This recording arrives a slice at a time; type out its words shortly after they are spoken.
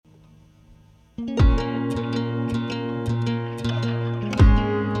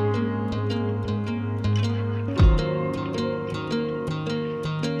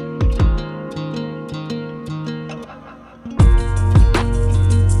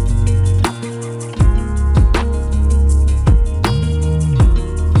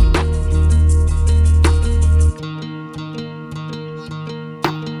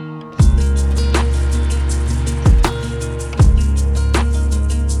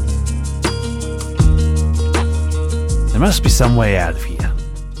must be some way out of here.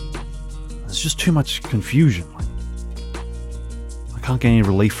 There's just too much confusion. I can't get any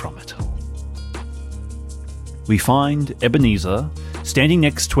relief from it. We find Ebenezer standing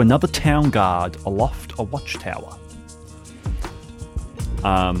next to another town guard aloft a watchtower.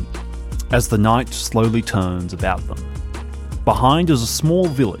 As the night slowly turns about them, behind is a small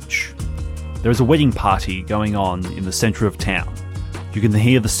village. There is a wedding party going on in the centre of town. You can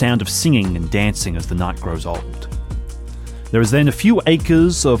hear the sound of singing and dancing as the night grows old. There is then a few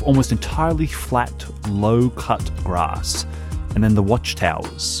acres of almost entirely flat, low-cut grass, and then the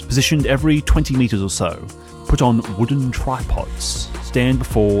watchtowers, positioned every 20 metres or so, put on wooden tripods, stand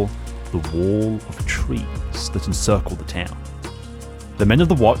before the wall of trees that encircle the town. The men of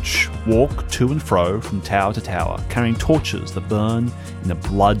the watch walk to and fro from tower to tower, carrying torches that burn in a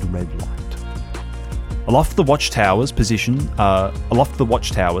blood-red light. Aloft the watchtowers,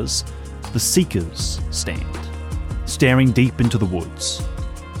 the Seekers stand, staring deep into the woods,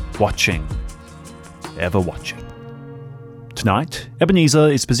 watching, ever watching. Tonight, Ebenezer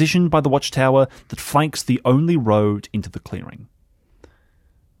is positioned by the watchtower that flanks the only road into the clearing.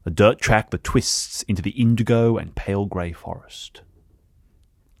 A dirt track that twists into the indigo and pale grey forest.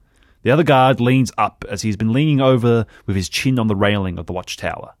 The other guard leans up as he's been leaning over with his chin on the railing of the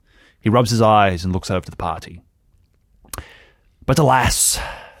watchtower. He rubs his eyes and looks over to the party. But alas,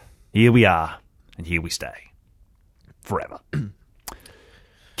 here we are, and here we stay. Forever.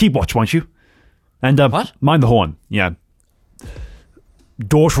 Keep watch, won't you? And what? Mind the horn.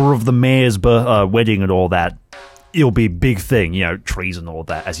 Daughter of the mayor's wedding and all that. It'll be a big thing, trees and all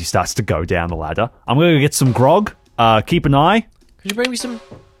that, as he starts to go down the ladder. I'm going to get some grog. Keep an eye. Could you bring me some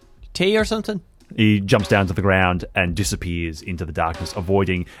tea or something? He jumps down to the ground and disappears into the darkness,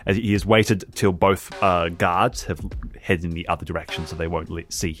 avoiding, as he has waited till both guards have headed in the other direction so they won't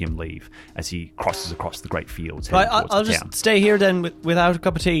see him leave as he crosses across the great fields. Right, I'll just stay here then without a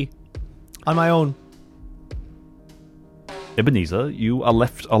cup of tea on my own. Ebenezer, you are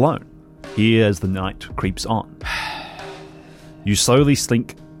left alone here as the night creeps on. You slowly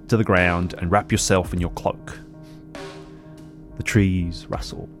slink to the ground and wrap yourself in your cloak. The trees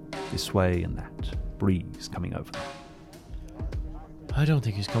rustle this way and that, breeze coming over them. I don't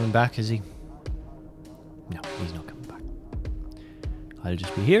think he's coming back, is he? No, he's not coming back. I'll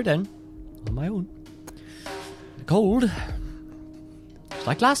just be here then, on my own. The cold. It's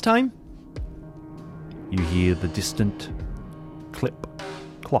like last time. You hear the distant clip,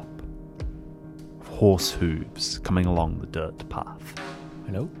 clop of horse hooves coming along the dirt path.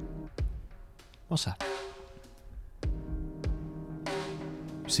 Hello? What's that?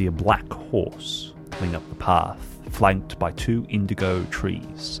 You see a black horse coming up the path, flanked by two indigo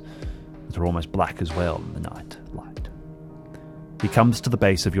trees that are almost black as well in the night light. He comes to the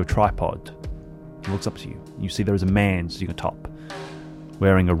base of your tripod and looks up to you. You see there is a man sitting atop,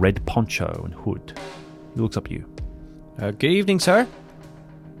 wearing a red poncho and hood. He looks up at you. Good evening, sir.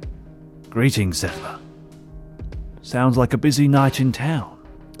 Greetings, settler. Sounds like a busy night in town.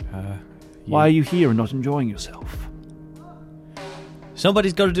 Why are you here and not enjoying yourself?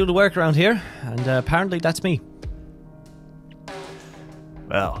 Somebody's got to do the work around here, and apparently that's me.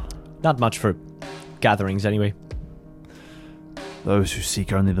 Well, not much for gatherings, anyway. Those who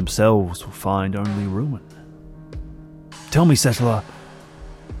seek only themselves will find only ruin. Tell me, settler,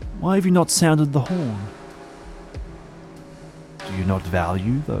 why have you not sounded the horn? Do you not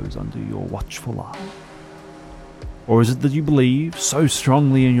value those under your watchful eye? Or is it that you believe so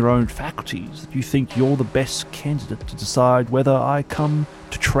strongly in your own faculties that you think you're the best candidate to decide whether I come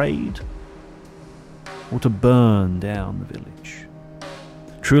to trade or to burn down the village?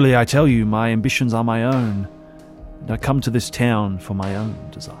 Truly, I tell you, my ambitions are my own, and I come to this town for my own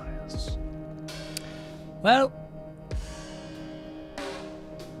desires. Well,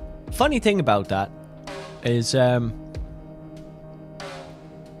 funny thing about that is,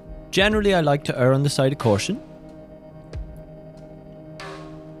 generally I like to err on the side of caution.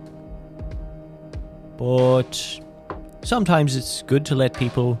 But sometimes it's good to let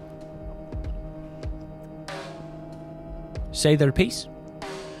people say their piece.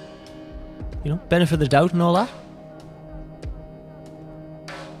 Benefit of the doubt and all that.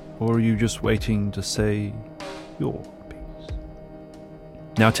 Or are you just waiting to say your piece?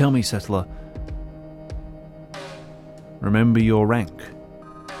 Now tell me, settler, remember your rank.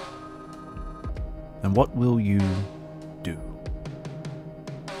 And what will you do?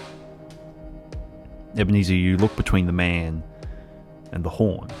 Ebenezer, you look between the man and the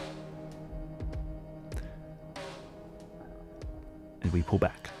horn. And we pull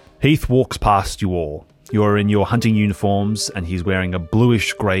back. Heath walks past you all. You are in your hunting uniforms, and he's wearing a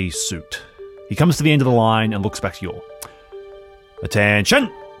bluish-grey suit. He comes to the end of the line and looks back to you all.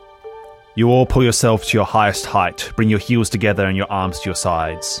 Attention! You all pull yourself to your highest height. Bring your heels together and your arms to your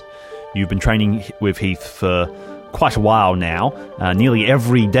sides. You've been training with Heath for quite a while now, nearly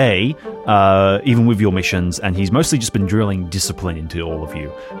every day, even with your missions, and he's mostly just been drilling discipline into all of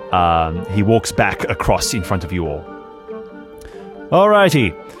you. He walks back across in front of you all.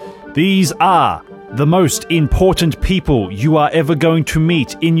 Alrighty, these are the most important people you are ever going to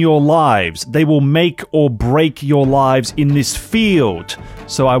meet in your lives. They will make or break your lives in this field.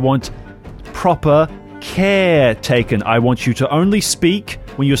 So I want proper care taken. I want you to only speak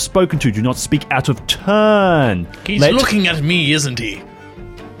when you're spoken to. Do not speak out of turn. He's looking at me, isn't he?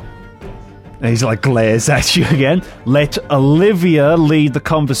 And he's like glares at you again. Let Olivia lead the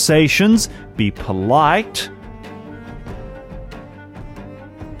conversations. Be polite.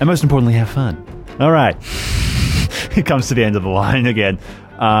 And most importantly, have fun. All right. It comes to the end of the line again.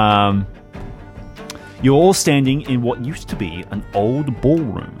 You're all standing in what used to be an old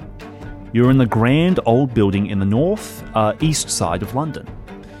ballroom. You're in the grand old building in the north east side of London.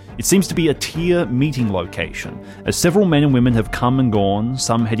 It seems to be a tier meeting location, as several men and women have come and gone,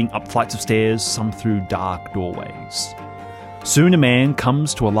 some heading up flights of stairs, some through dark doorways. Soon a man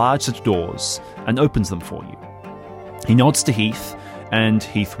comes to a large set of doors and opens them for you. He nods to Heath, and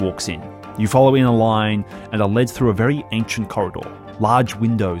Heath walks in. You follow in a line and are led through a very ancient corridor, large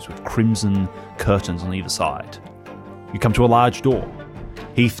windows with crimson curtains on either side. You come to a large door.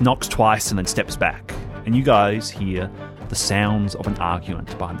 Heath knocks twice and then steps back, and you guys hear the sounds of an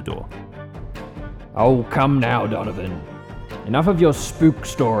argument behind the door. Oh, come now, Donovan. Enough of your spook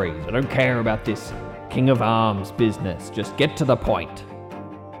stories. I don't care about this King of Arms business. Just get to the point.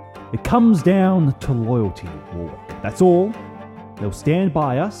 It comes down to loyalty, Warwick. That's all. They'll stand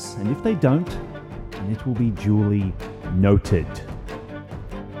by us, and if they don't, then it will be duly noted.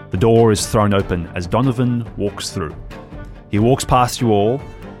 The door is thrown open as Donovan walks through. He walks past you all.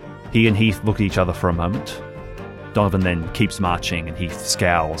 He and Heath look at each other for a moment. Donovan then keeps marching, and Heath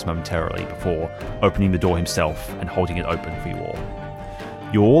scowls momentarily before opening the door himself and holding it open for you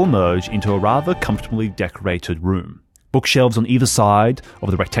all. You all emerge into a rather comfortably decorated room. Bookshelves on either side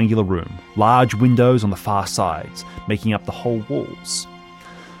of the rectangular room, large windows on the far sides, making up the whole walls.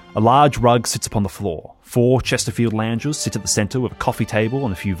 A large rug sits upon the floor. 4 Chesterfield loungers sit at the centre with a coffee table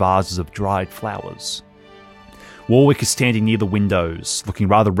and a few vases of dried flowers. Warwick is standing near the windows, looking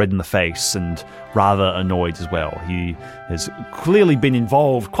rather red in the face and rather annoyed as well. He has clearly been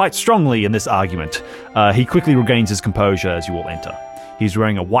involved quite strongly in this argument. He quickly regains his composure as you all enter. He's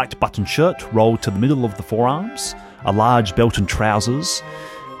wearing a white button shirt rolled to the middle of the forearms, a large belt and trousers.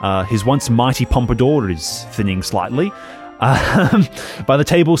 His once mighty pompadour is thinning slightly. By the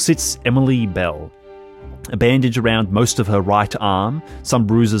table sits Emily Bell, a bandage around most of her right arm, some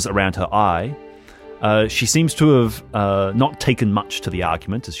bruises around her eye. She seems to have not taken much to the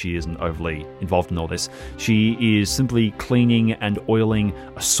argument, as she isn't overly involved in all this. She is simply cleaning and oiling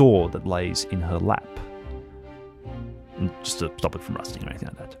a sword that lays in her lap, just to stop it from rusting or anything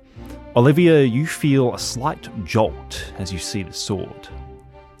like that. Olivia, you feel a slight jolt as you see the sword.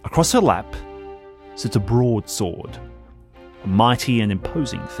 Across her lap sits a broadsword, a mighty and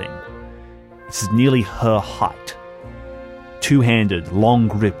imposing thing. This is nearly her height. Two-handed, long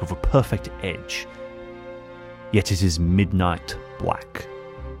grip with a perfect edge. Yet it is midnight black.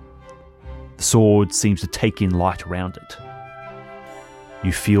 The sword seems to take in light around it.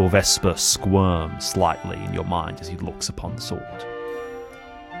 You feel Vesper squirm slightly in your mind as he looks upon the sword.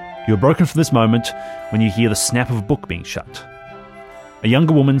 You are broken from this moment when you hear the snap of a book being shut. A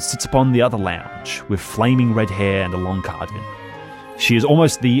younger woman sits upon the other lounge with flaming red hair and a long cardigan. She is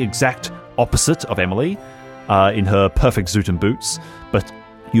almost the exact opposite of Emily in her perfect suit and boots, but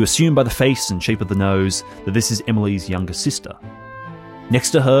you assume by the face and shape of the nose that this is Emily's younger sister.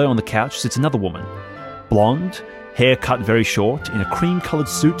 Next to her on the couch sits another woman, blonde, hair cut very short, in a cream-coloured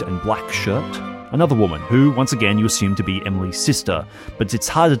suit and black shirt. Another woman, who, once again, you assume to be Emily's sister, but it's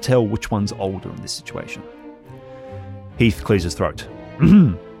hard to tell which one's older in this situation. Heath clears his throat.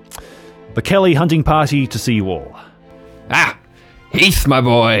 The Kelly hunting party to see you all. Ah, Heath, my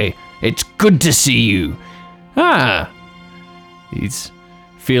boy, it's good to see you. He's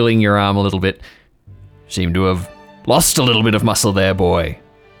feeling your arm a little bit. Seem to have lost a little bit of muscle there, boy.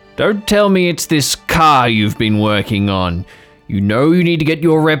 Don't tell me it's this car you've been working on. You know you need to get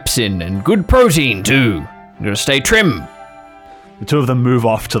your reps in, and good protein, too. You gotta stay trim. The two of them move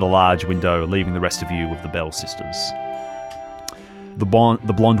off to the large window, leaving the rest of you with the Bell sisters. The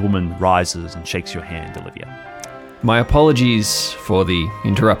blonde woman rises and shakes your hand, Olivia. My apologies for the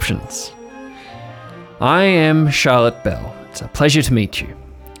interruptions. I am Charlotte Bell. It's a pleasure to meet you.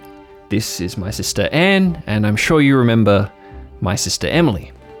 This is my sister Anne, and I'm sure you remember my sister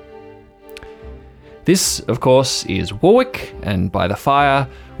Emily. This, of course, is Warwick, and by the fire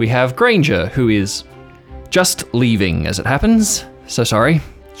we have Granger, who is just leaving as it happens. So sorry.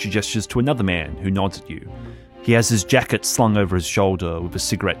 She gestures to another man who nods at you. He has his jacket slung over his shoulder with a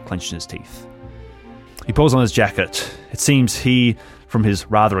cigarette clenched in his teeth. He pulls on his jacket. It seems he, from his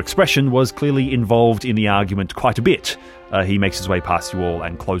rather expression, was clearly involved in the argument quite a bit. He makes his way past you all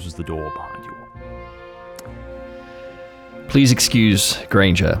and closes the door behind you all. Please excuse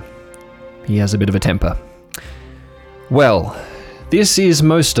Granger. He has a bit of a temper. Well, this is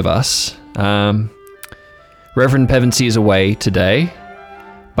most of us. Reverend Pevensey is away today,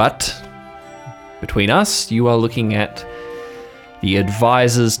 but between us, you are looking at the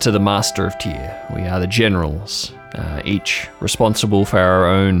advisors to the Master of Tyr. We are the generals, each responsible for our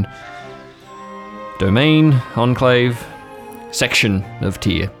own domain, enclave, section of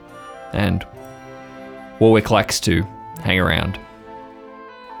Tyr, and Warwick likes to hang around.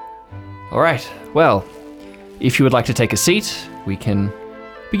 All right, well, if you would like to take a seat, we can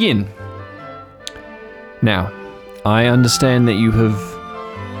begin. Now, I understand that you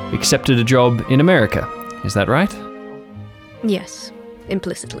have accepted a job in America. Is that right? Yes,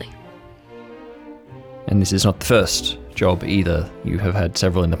 implicitly. And this is not the first job either. You have had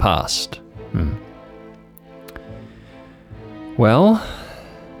several in the past. Well,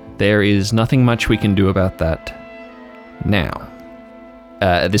 there is nothing much we can do about that now.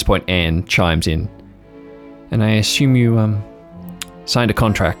 At this point, Anne chimes in. And I assume you signed a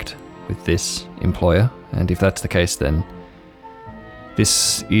contract with this employer, and if that's the case, then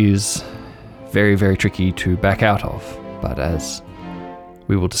this is very, very tricky to back out of. But as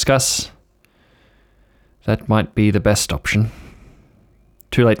we will discuss, that might be the best option.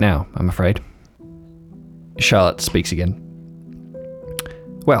 Too late now, I'm afraid. Charlotte speaks again.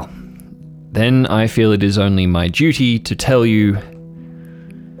 Well, then I feel it is only my duty to tell you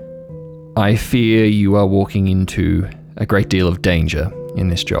I fear you are walking into a great deal of danger in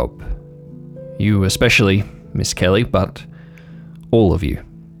this job. You especially, Miss Kelly, but all of you.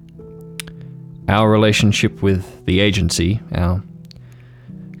 Our relationship with the agency, our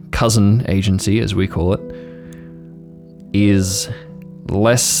cousin agency as we call it, is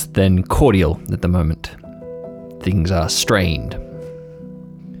less than cordial at the moment. Things are strained.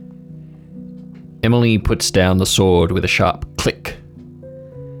 Emily puts down the sword with a sharp click.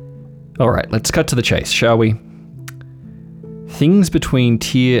 All right, let's cut to the chase, shall we? Things between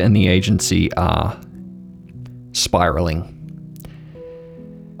Tyr and the agency are spiraling.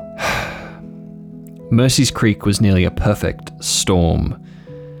 Mercy's Creek was nearly a perfect storm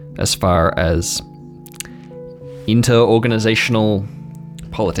as far as inter-organizational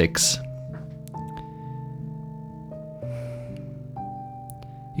politics.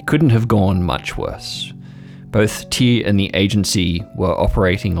 It couldn't have gone much worse. Both Tyr and the agency were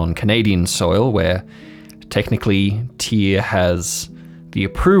operating on Canadian soil, where technically Tyr has the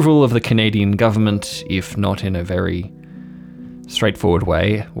approval of the Canadian government, if not in a very straightforward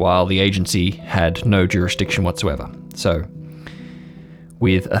way, while the agency had no jurisdiction whatsoever. So,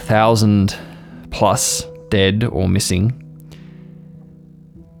 with 1,000 plus dead or missing,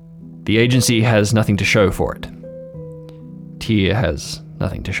 the agency has nothing to show for it. Tyr has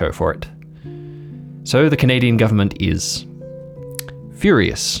nothing to show for it. So the Canadian government is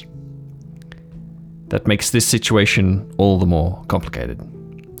furious. That makes this situation all the more complicated.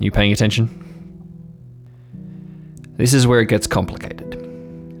 You paying attention? This is where it gets complicated.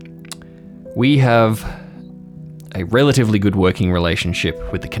 We have a relatively good working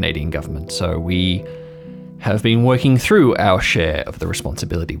relationship with the Canadian government, so we have been working through our share of the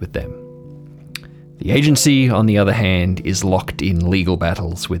responsibility with them. The agency, on the other hand, is locked in legal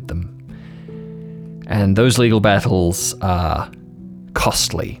battles with them. And those legal battles are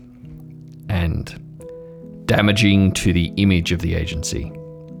costly and damaging to the image of the agency.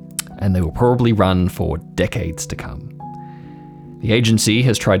 And they will probably run for decades to come. The agency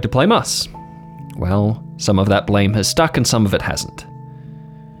has tried to blame us. Well, some of that blame has stuck and some of it hasn't.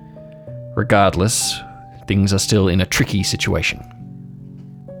 Regardless, things are still in a tricky situation.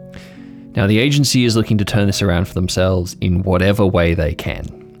 Now, the agency is looking to turn this around for themselves in whatever way they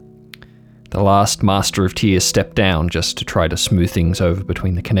can. The last Master of Tyr stepped down just to try to smooth things over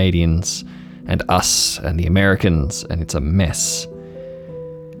between the Canadians and us and the Americans, and it's a mess.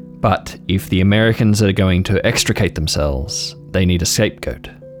 But if the Americans are going to extricate themselves, they need a scapegoat.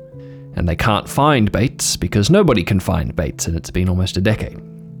 And they can't find Bates because nobody can find Bates, and it's been almost a decade.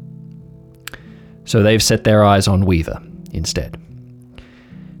 So they've set their eyes on Weaver instead.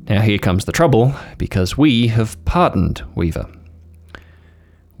 Now here comes the trouble, because we have pardoned Weaver.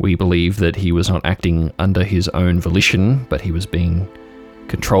 We believe that he was not acting under his own volition, but he was being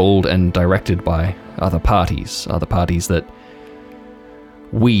controlled and directed by other parties that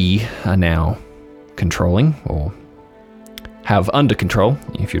we are now controlling, or have under control,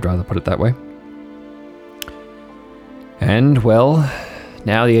 if you'd rather put it that way. And, well,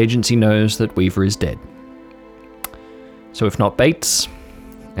 now the agency knows that Weaver is dead. So if not Bates,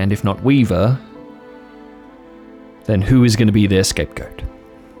 and if not Weaver, then who is going to be their scapegoat?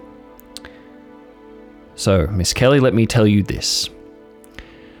 So, Miss Kelly, let me tell you this.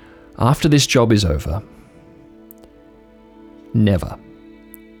 After this job is over, never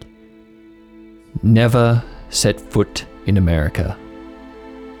set foot in America.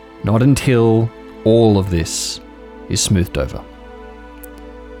 Not until all of this is smoothed over.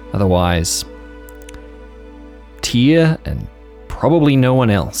 Otherwise, Tia and probably no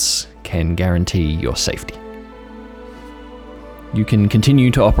one else can guarantee your safety. You can continue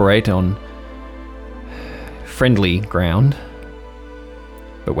to operate on friendly ground,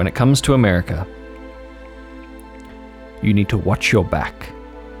 but when it comes to America, you need to watch your back,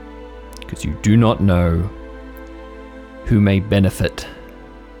 because you do not know who may benefit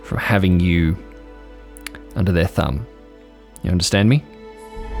from having you under their thumb. You understand me?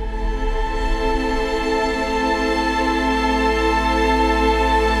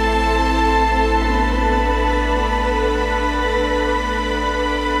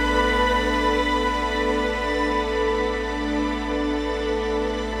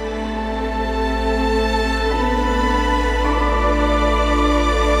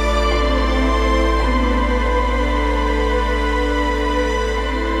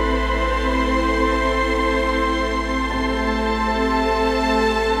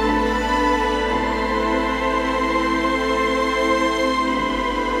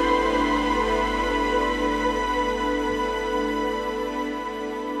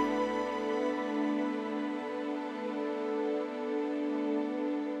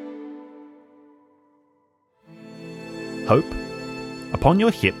 Hope, upon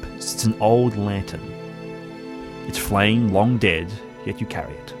your hip sits an old lantern. Its flame long dead, yet you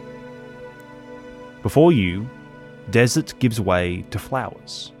carry it. Before you, desert gives way to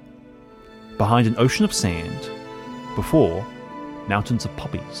flowers. Behind an ocean of sand, before, mountains of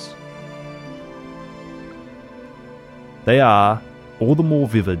poppies. They are all the more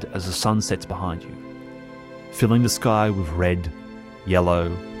vivid as the sun sets behind you, filling the sky with red,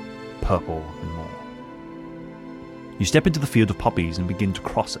 yellow, purple, and more. You step into the field of poppies and begin to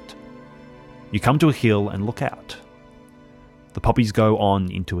cross it. You come to a hill and look out. The poppies go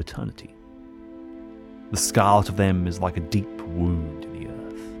on into eternity. The scarlet of them is like a deep wound in the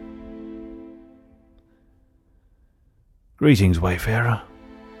earth. Greetings, wayfarer.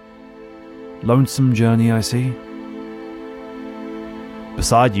 Lonesome journey, I see.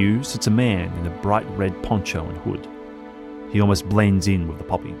 Beside you sits a man in a bright red poncho and hood. He almost blends in with the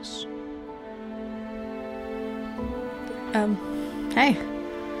poppies. Hey.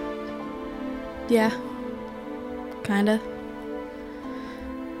 Yeah. Kinda.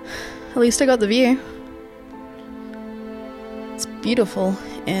 At least I got the view. It's beautiful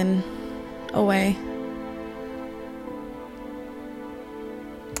in a way.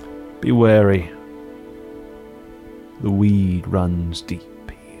 Be wary. The weed runs deep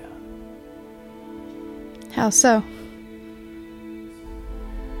here. How so?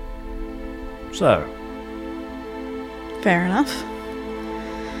 So, Fair enough.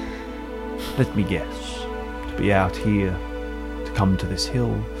 let me guess. To be out here, to come to this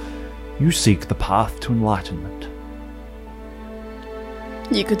hill, you seek the path to enlightenment.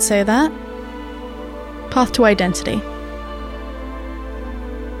 You could say that. Path to identity.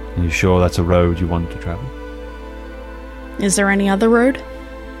 Are you sure that's a road you want to travel? Is there any other road?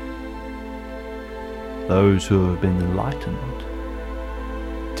 Those who have been enlightened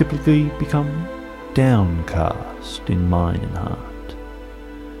typically become downcast in mind and heart.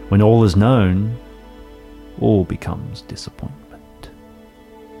 When all is known, all becomes disappointment.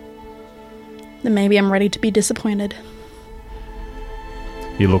 Then maybe I'm ready to be disappointed.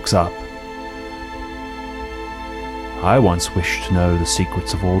 He looks up. I once wished to know the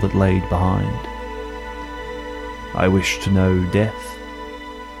secrets of all that laid behind. I wished to know death.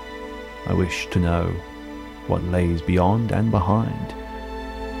 I wished to know what lays beyond and behind.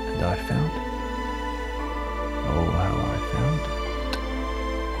 And I found it. Oh, how I found it.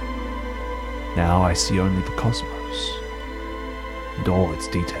 Now I see only the cosmos and all its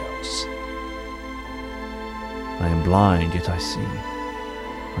details. I am blind, yet I see.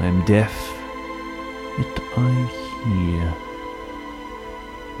 I am deaf, yet I hear.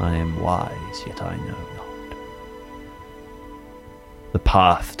 I am wise, yet I know not. The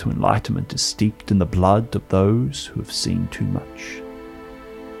path to enlightenment is steeped in the blood of those who have seen too much.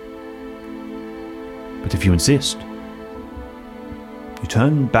 But if you insist, you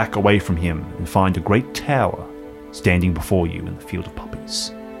turn back away from him and find a great tower standing before you in the field of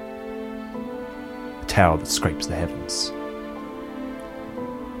poppies. A tower that scrapes the heavens.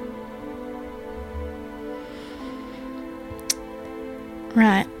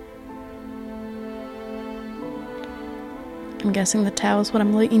 Right. I'm guessing the tower's what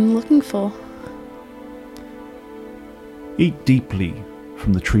I'm looking for. Eat deeply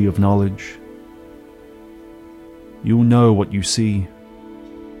from the tree of knowledge. You'll know what you see.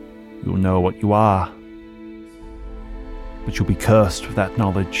 You'll know what you are. But you'll be cursed with that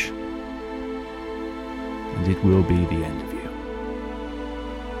knowledge. And it will be the end of you.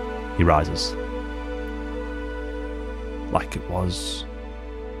 He rises. Like it was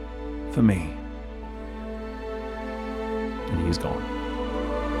for me. And he is gone.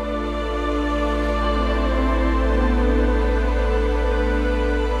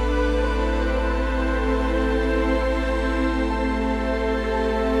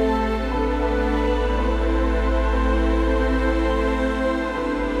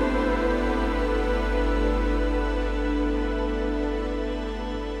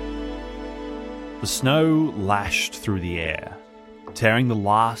 The snow lashed through the air, tearing the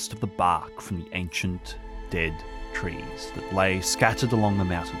last of the bark from the ancient, dead trees that lay scattered along the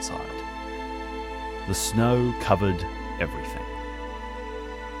mountainside. The snow covered everything.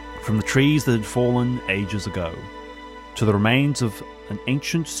 From the trees that had fallen ages ago, to the remains of an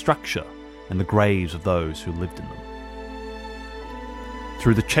ancient structure and the graves of those who lived in them.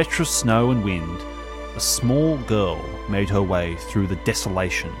 Through the treacherous snow and wind, a small girl made her way through the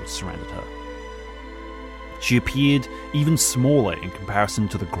desolation which surrounded her. She appeared even smaller in comparison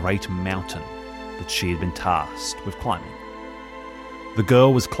to the great mountain that she had been tasked with climbing. The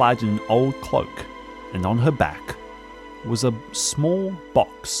girl was clad in an old cloak, and on her back was a small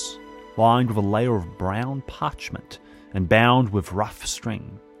box lined with a layer of brown parchment and bound with rough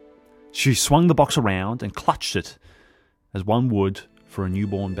string. She swung the box around and clutched it as one would for a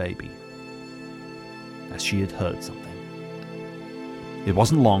newborn baby, as she had heard something. It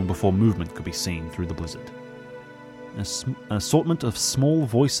wasn't long before movement could be seen through the blizzard. An assortment of small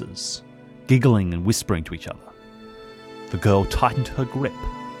voices, giggling and whispering to each other. The girl tightened her grip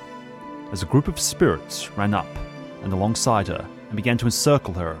as a group of spirits ran up and alongside her and began to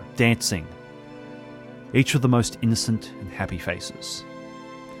encircle her, dancing, each with the most innocent and happy faces.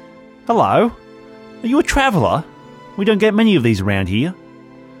 "Hello? Are you a traveller? We don't get many of these around here."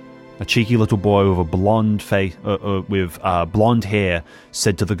 A cheeky little boy with a blonde face, blonde hair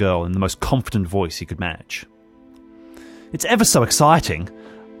said to the girl in the most confident voice he could manage. "It's ever so exciting,"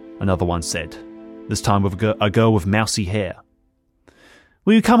 another one said, this time with a girl with mousy hair.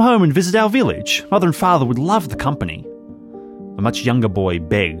 "Will you come home and visit our village? Mother and father would love the company." A much younger boy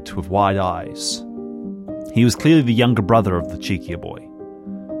begged with wide eyes. He was clearly the younger brother of the cheekier boy.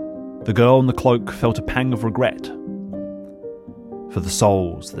 The girl in the cloak felt a pang of regret for the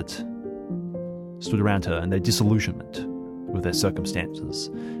souls that stood around her and their disillusionment with their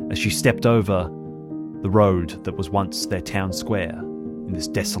circumstances as she stepped over the road that was once their town square in this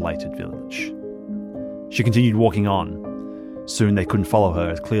desolated village. She continued walking on. Soon they couldn't follow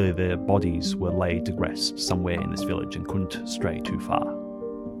her, as clearly their bodies were laid to rest somewhere in this village and couldn't stray too far.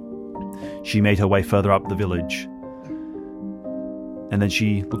 She made her way further up the village, and then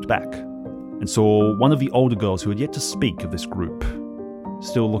she looked back and saw one of the older girls who had yet to speak of this group,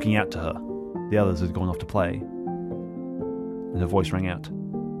 still looking out to her. The others had gone off to play, and her voice rang out.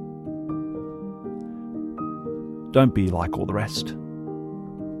 "Don't be like all the rest.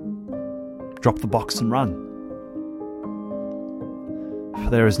 Drop the box and run. For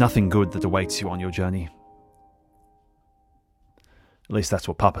there is nothing good that awaits you on your journey. At least that's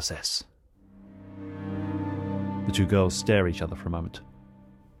what Papa says." The two girls stare at each other for a moment.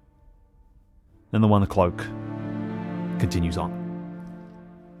 Then the one in the cloak continues on.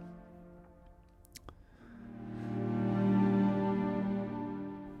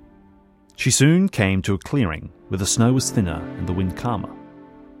 She soon came to a clearing where the snow was thinner and the wind calmer.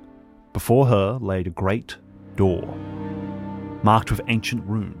 Before her lay a great door, marked with ancient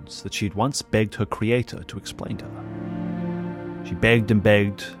runes that she had once begged her creator to explain to her. She begged and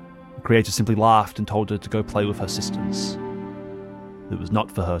begged. The creator simply laughed and told her to go play with her sisters. It was not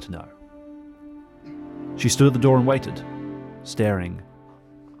for her to know. She stood at the door and waited, staring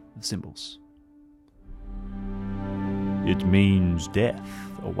at the symbols. "It means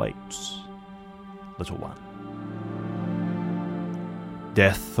death awaits, little one.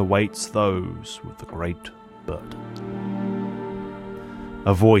 Death awaits those with the great burden."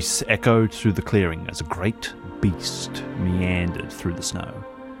 A voice echoed through the clearing as a great beast meandered through the snow.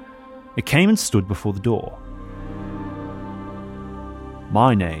 It came and stood before the door.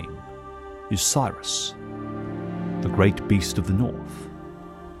 My name is Cyrus, the great beast of the north,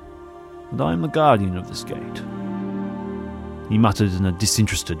 and I am the guardian of this gate. He muttered in a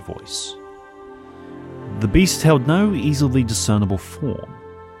disinterested voice. The beast held no easily discernible form.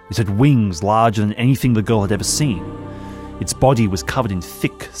 It had wings larger than anything the girl had ever seen. Its body was covered in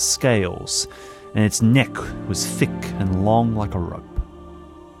thick scales, and its neck was thick and long like a rope.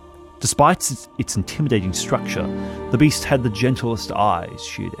 Despite its intimidating structure, the beast had the gentlest eyes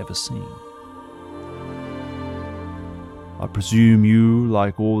she had ever seen. I presume you,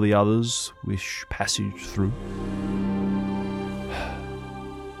 like all the others, wish passage through?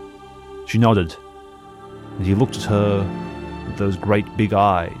 She nodded, and he looked at her with those great big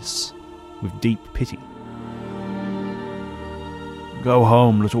eyes, with deep pity. Go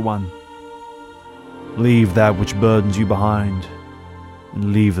home, little one. Leave that which burdens you behind,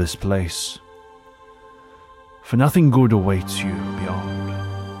 and leave this place. For nothing good awaits you beyond.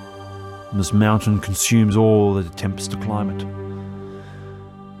 And this mountain consumes all that attempts to climb it.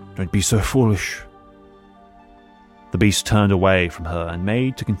 Don't be so foolish. The beast turned away from her and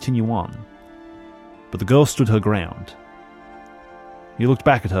made to continue on, but the girl stood her ground. He looked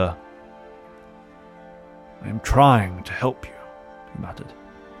back at her. I am trying to help you, he muttered.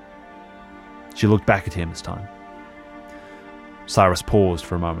 She looked back at him this time. Cyrus paused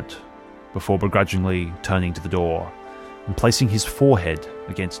for a moment, before begrudgingly turning to the door and placing his forehead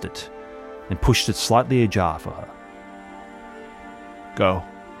against it, and pushed it slightly ajar for her. Go.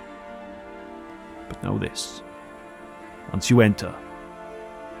 But know this. Once you enter,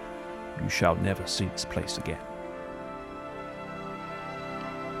 you shall never see this place again.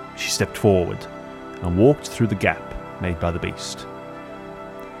 She stepped forward and walked through the gap made by the beast.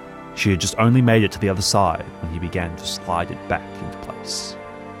 She had just only made it to the other side when he began to slide it back into place,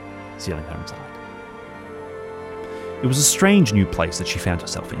 sealing her inside. It was a strange new place that she found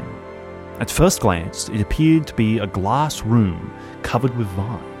herself in. At first glance, it appeared to be a glass room covered with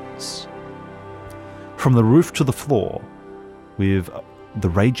vines. From the roof to the floor, with the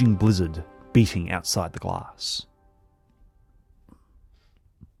raging blizzard beating outside the glass.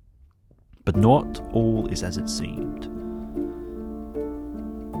 But not all is as it seemed.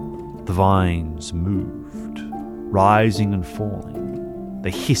 The vines moved, rising and falling.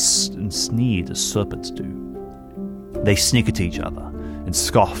 They hissed and sneered as serpents do. They snickered at each other and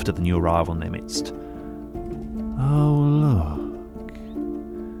scoffed at the new arrival in their midst. Oh, look.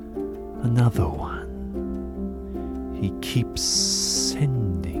 Another one. He keeps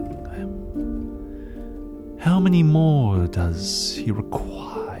sending them. How many more does he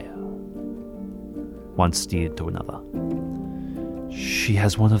require? One steered to another. She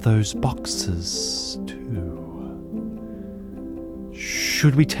has one of those boxes, too.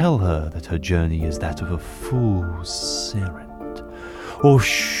 Should we tell her that her journey is that of a fool's errand? Or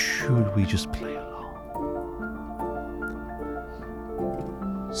should we just play along?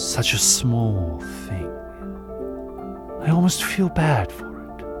 Such a small thing. I almost feel bad for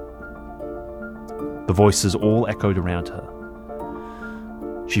it. The voices all echoed around her.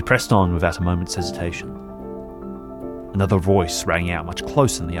 She pressed on without a moment's hesitation. Another voice rang out much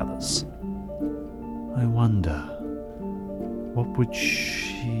closer than the others. I wonder, what would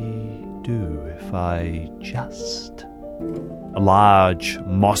she do if I just... A large,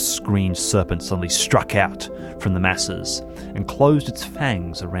 moss-green serpent suddenly struck out from the masses and closed its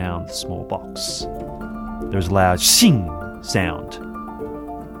fangs around the small box. There was a loud shing sound.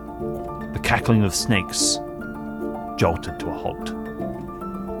 The cackling of snakes jolted to a halt,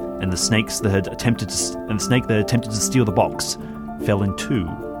 and the snake that had attempted to steal the box fell in two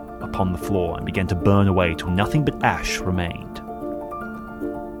upon the floor and began to burn away till nothing but ash remained.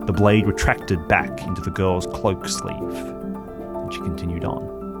 The blade retracted back into the girl's cloak sleeve, and she continued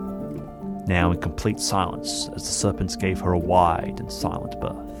on, now in complete silence as the serpents gave her a wide and silent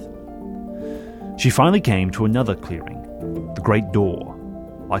berth. She finally came to another clearing, the great door,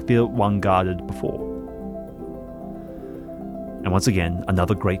 like the one guarded before. And once again,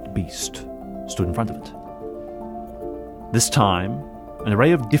 another great beast stood in front of it. This time, an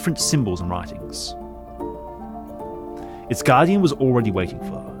array of different symbols and writings. Its guardian was already waiting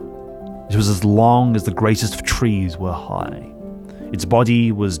for her. It was as long as the greatest of trees were high. Its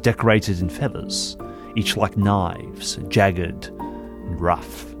body was decorated in feathers, each like knives, jagged and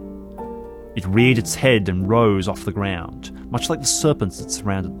rough. It reared its head and rose off the ground, much like the serpents that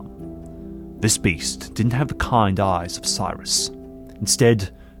surrounded them. This beast didn't have the kind eyes of Cyrus. Instead,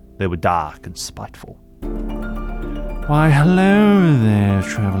 they were dark and spiteful. Why, hello there,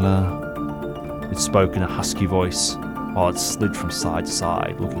 traveller. It spoke in a husky voice, while it slid from side to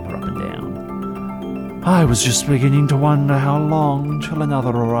side, looking her up and down. I was just beginning to wonder how long till another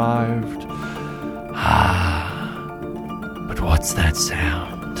arrived. But what's that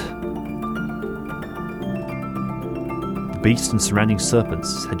sound? The beast and surrounding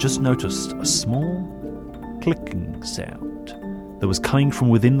serpents had just noticed a small clicking sound that was coming from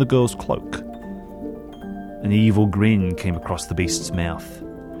within the girl's cloak. An evil grin came across the beast's mouth.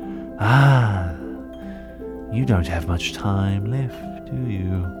 You don't have much time left, do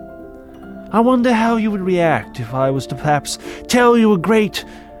you? I wonder how you would react if I was to perhaps tell you a great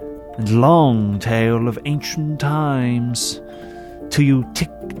and long tale of ancient times, till you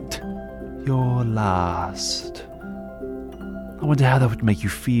ticked your last. I wonder how that would make you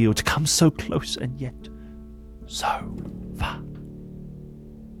feel, to come so close and yet so far.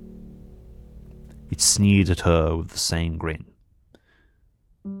 It sneered at her with the same grin.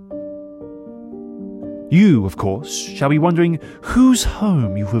 You, of course, shall be wondering whose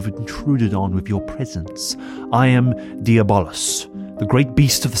home you have intruded on with your presence. I am Diabolus, the great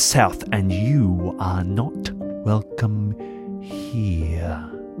beast of the south, and you are not welcome here.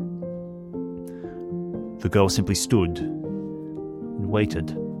 The girl simply stood and waited.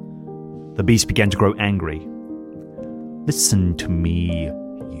 The beast began to grow angry. Listen to me, you.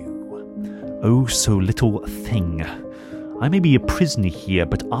 Oh, so little thing. I may be a prisoner here,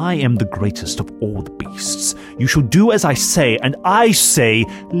 but I am the greatest of all the beasts. You shall do as I say, and I say,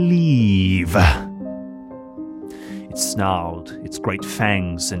 leave. It snarled its great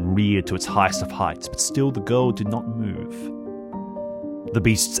fangs and reared to its highest of heights, but still the girl did not move. The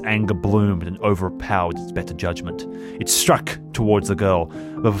beast's anger bloomed and overpowered its better judgment. It struck towards the girl,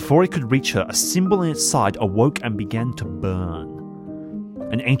 but before it could reach her, a symbol in its side awoke and began to burn.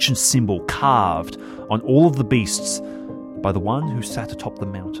 An ancient symbol carved on all of the beasts by the one who sat atop the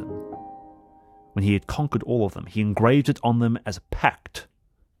mountain. When he had conquered all of them, he engraved it on them as a pact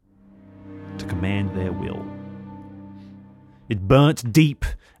to command their will. It burnt deep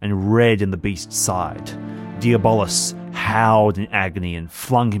and red in the beast's side. Diabolus howled in agony and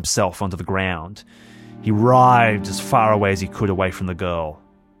flung himself onto the ground. He writhed as far away as he could away from the girl.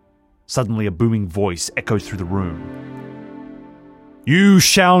 Suddenly a booming voice echoed through the room. You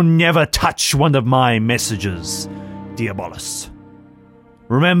shall never touch one of my messages, Diabolus.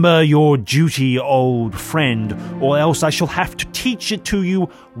 Remember your duty, old friend, or else I shall have to teach it to you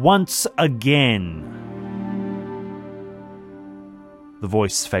once again. The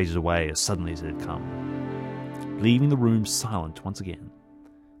voice faded away as suddenly as it had come, leaving the room silent once again,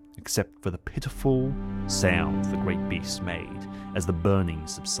 except for the pitiful sounds the great beast made as the burning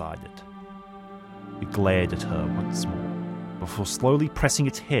subsided. It glared at her once more, before slowly pressing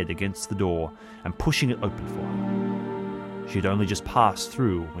its head against the door and pushing it open for her. She had only just passed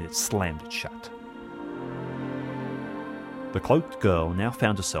through when it slammed it shut. The cloaked girl now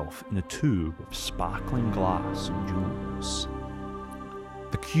found herself in a tube of sparkling glass and jewels.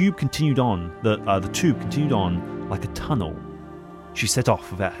 The tube continued on like a tunnel. She set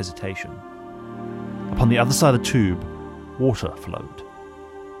off without hesitation. Upon the other side of the tube, water flowed,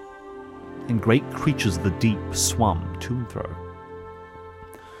 and great creatures of the deep swum to and fro.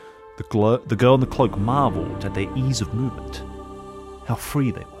 The girl in the cloak marveled at their ease of movement, how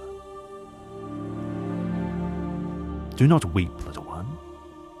free they were. Do not weep, little one,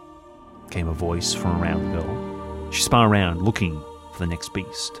 came a voice from around the girl. She spun around, looking for the next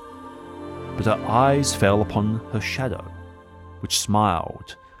beast, but her eyes fell upon her shadow, which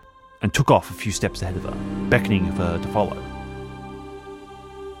smiled and took off a few steps ahead of her, beckoning for her to follow.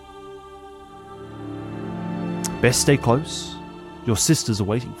 Best stay close. Your sisters are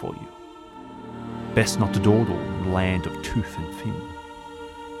waiting for you. Best not to dawdle in the land of tooth and fin.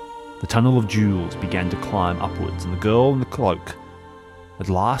 The tunnel of jewels began to climb upwards, and the girl in the cloak at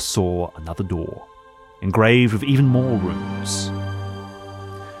last saw another door, engraved with even more runes.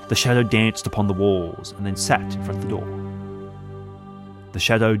 The shadow danced upon the walls and then sat in front of the door. The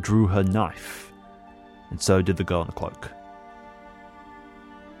shadow drew her knife, and so did the girl in the cloak.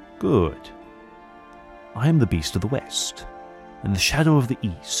 Good. I am the beast of the west, and the shadow of the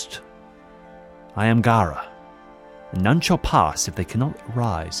east. I am Gara, and none shall pass if they cannot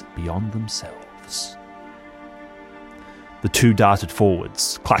rise beyond themselves. The two darted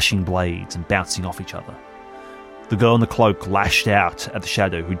forwards, clashing blades and bouncing off each other. The girl in the cloak lashed out at the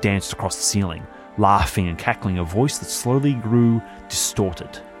shadow, who danced across the ceiling, laughing and cackling, a voice that slowly grew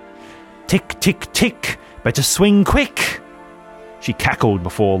distorted. Tick, tick, tick! Better swing quick! She cackled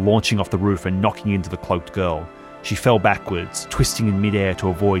before launching off the roof and knocking into the cloaked girl. She fell backwards, twisting in midair to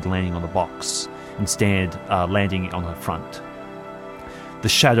avoid landing on the box. instead landing on her front. The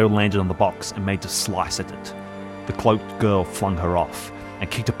shadow landed on the box and made a slice at it. The cloaked girl flung her off and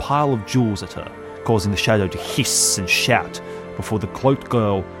kicked a pile of jewels at her, causing the shadow to hiss and shout before the cloaked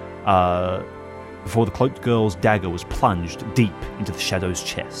girl's dagger was plunged deep into the shadow's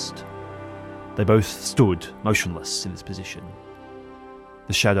chest. They both stood motionless in this position.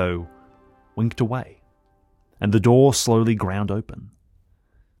 The shadow winked away, and the door slowly ground open.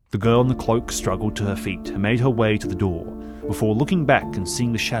 The girl in the cloak struggled to her feet and made her way to the door before looking back and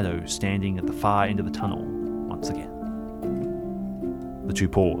seeing the shadow standing at the far end of the tunnel once again. The two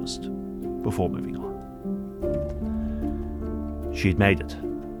paused before moving on. She had made it,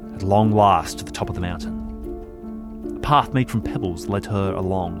 at long last, to the top of the mountain. A path made from pebbles led her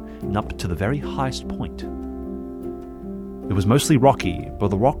along and up to the very highest point. It was mostly rocky, but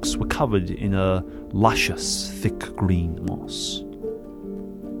the rocks were covered in a luscious, thick green moss.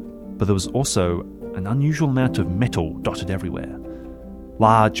 But there was also an unusual amount of metal dotted everywhere,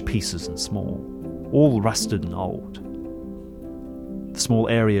 large pieces and small, all rusted and old. The small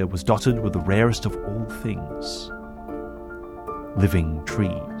area was dotted with the rarest of all things, living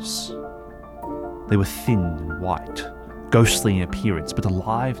trees. They were thin and white, ghostly in appearance, but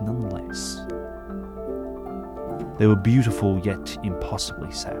alive nonetheless. They were beautiful yet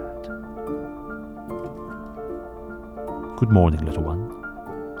impossibly sad. "Good morning, little one,"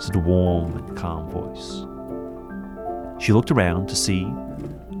 said a warm and calm voice. She looked around to see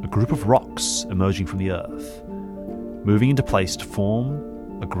a group of rocks emerging from the earth, moving into place to form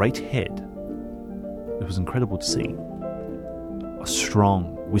a great head. It was incredible to see. A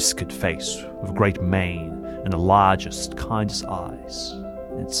strong, whiskered face with a great mane and the largest, kindest eyes,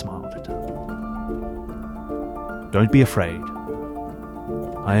 and it smiled at her. "Don't be afraid.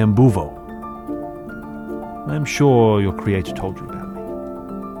 I am Buvo. I am sure your creator told you about me,"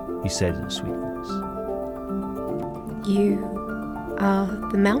 he said in a sweet voice. You are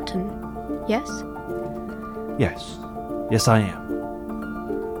the mountain, yes? Yes, I am.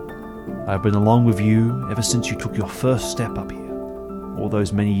 I have been along with you ever since you took your first step up here, all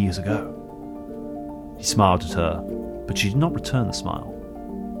those many years ago. He smiled at her, but she did not return the smile.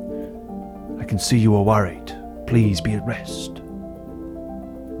 "I can see you are worried. Please be at rest.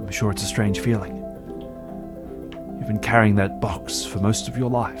 I'm sure it's a strange feeling. You've been carrying that box for most of your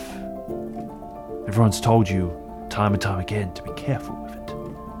life. Everyone's told you time and time again to be careful with it.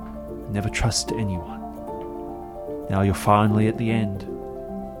 Never trust anyone. Now you're finally at the end,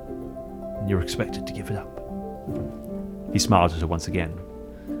 and you're expected to give it up." He smiled at her once again.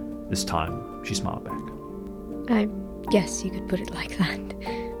 This time, she smiled back. I guess you could put it like that.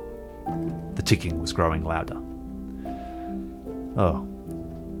 The ticking was growing louder. Oh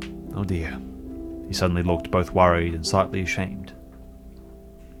dear. He suddenly looked both worried and slightly ashamed.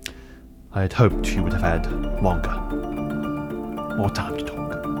 I had hoped you would have had more time to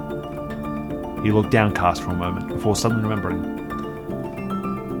talk. He looked downcast for a moment before suddenly remembering.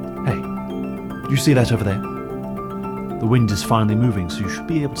 "Hey, do you see that over there? The wind is finally moving, so you should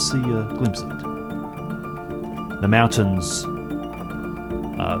be able to see a glimpse of it." The mountain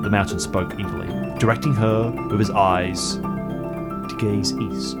spoke eagerly, directing her with his eyes to gaze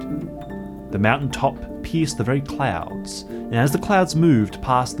east. The mountain top pierced the very clouds, and as the clouds moved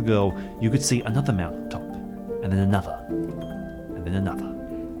past the girl, you could see another mountain top, and then another, and then another.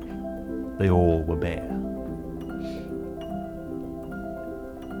 They all were bare.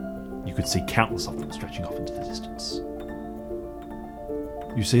 You could see countless of them stretching off into the distance.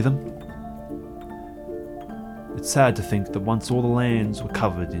 You see them? It's sad to think that once all the lands were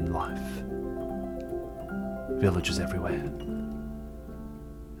covered in life. Villages everywhere.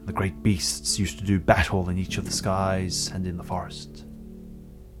 The great beasts used to do battle in each of the skies and in the forest.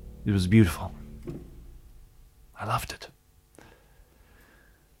 It was beautiful. I loved it.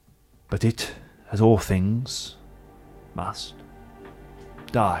 But it, as all things must,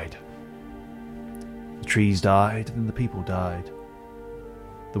 died. The trees died, and then the people died.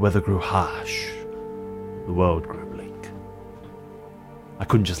 The weather grew harsh. The world grew bleak. I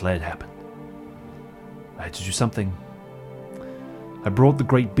couldn't just let it happen. I had to do something. I brought the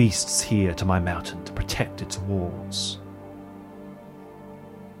great beasts here to my mountain to protect its walls.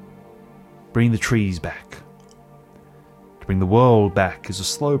 Bring the trees back. To bring the world back is a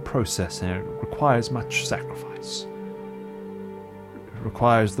slow process, and it requires much sacrifice. It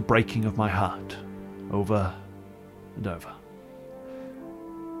requires the breaking of my heart, over and over.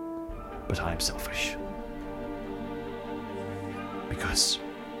 But I am selfish. Because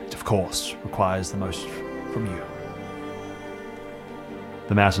it, of course, requires the most from you.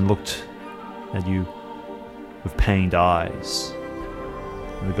 The mountain looked at you with pained eyes,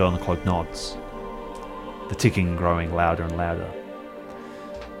 and the girl in the cloak nods. the ticking growing louder and louder.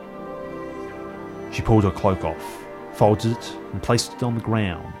 She pulled her cloak off, folded it, and placed it on the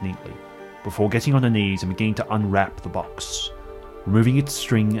ground neatly, before getting on her knees and beginning to unwrap the box, removing its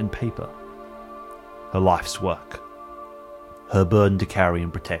string and paper. Her life's work, her burden to carry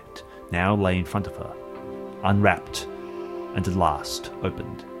and protect, now lay in front of her, unwrapped, and at last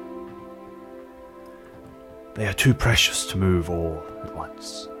opened. They are too precious to move all at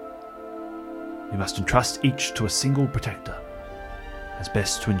once. We must entrust each to a single protector, as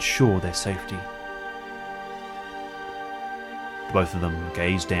best to ensure their safety. Both of them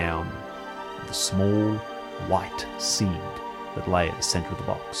gazed down at the small, white seed that lay at the centre of the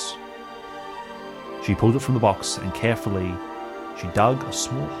box. She pulled it from the box and carefully she dug a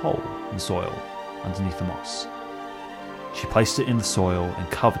small hole in the soil underneath the moss. She placed it in the soil and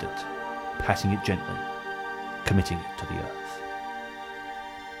covered it, patting it gently, committing it to the earth.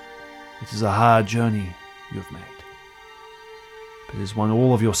 It is a hard journey you have made, but it is one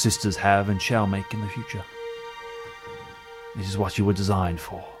all of your sisters have and shall make in the future. It is what you were designed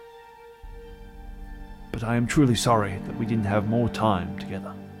for. But I am truly sorry that we didn't have more time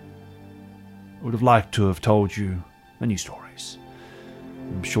together. I would have liked to have told you many stories.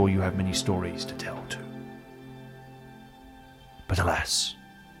 I'm sure you have many stories to tell too. But alas,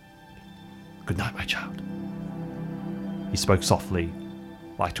 good night, my child. He spoke softly,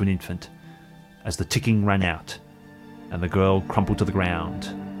 like to an infant, as the ticking ran out and the girl crumpled to the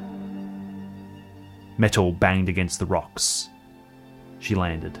ground. Metal banged against the rocks. She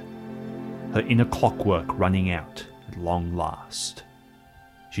landed, her inner clockwork running out at long last.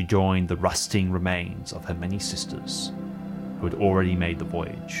 She joined the rusting remains of her many sisters who had already made the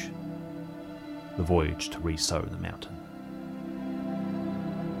voyage to re-sow the mountain.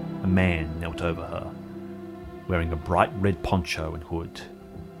 A man knelt over her, wearing a bright red poncho and hood.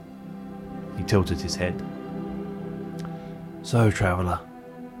 He tilted his head. So, traveller,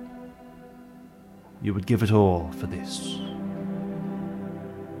 you would give it all for this.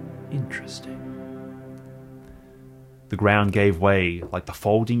 Interesting. The ground gave way like the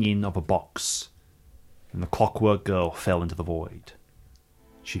folding in of a box, and the clockwork girl fell into the void.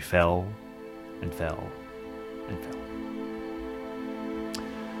 She fell and fell and fell.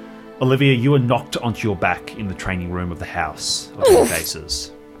 Olivia, you are knocked onto your back in the training room of the house of your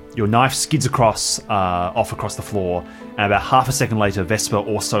faces. Your knife skids off across the floor, and about half a second later, Vesper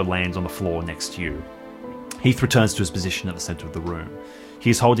also lands on the floor next to you. Heath returns to his position at the centre of the room. He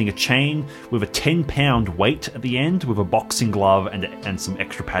is holding a chain with a 10-pound weight at the end, with a boxing glove and some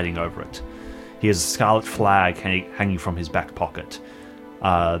extra padding over it. He has a scarlet flag hanging from his back pocket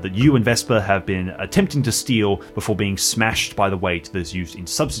that you and Vesper have been attempting to steal before being smashed by the weight that is used in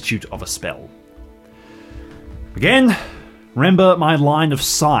substitute of a spell. Again, remember my line of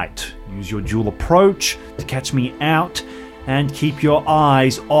sight. Use your dual approach to catch me out, and keep your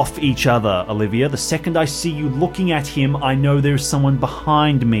eyes off each other, Olivia. The second I see you looking at him, I know there's someone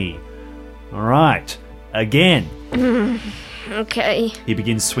behind me. Alright, again. Okay. He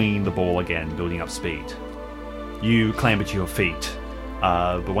begins swinging the ball again, building up speed. You clamber to your feet,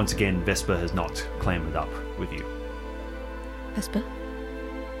 but once again, Vesper has not clambered up with you. Vesper?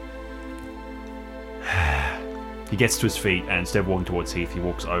 He gets to his feet, and instead of walking towards Heath, he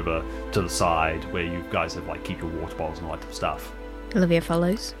walks over to the side where you guys have, keep your water bottles and all that type of stuff. Olivia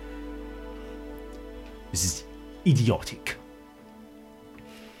follows. This is idiotic.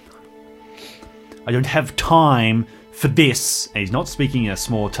 I don't have time for this. And he's not speaking in a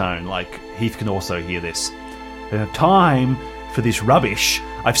small tone, Heath can also hear this. I don't have time for this rubbish.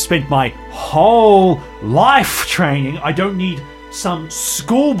 I've spent my whole life training. I don't need some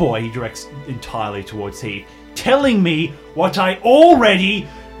schoolboy, he directs entirely towards Heath, telling me what I already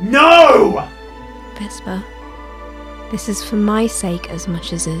know! Vesper, this is for my sake as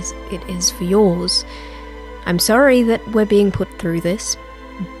much as it is for yours. I'm sorry that we're being put through this.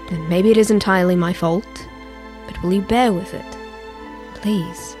 Maybe it is entirely my fault, but will you bear with it?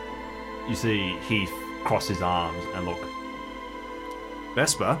 Please. You see Heath cross his arms and look.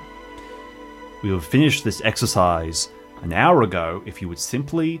 Vesper, we have finished this exercise an hour ago. If you would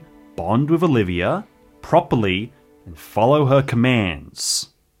simply bond with Olivia properly and follow her commands.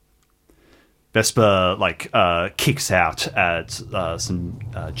 Vesper kicks out at some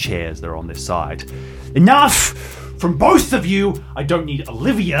chairs that are on this side. Enough from both of you! I don't need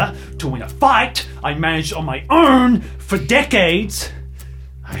Olivia to win a fight. I managed on my own for decades.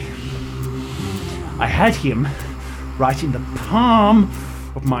 I had him right in the palm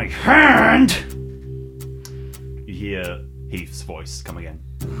of my hand. You hear Heath's voice come again.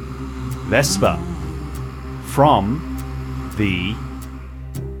 Vesper, from the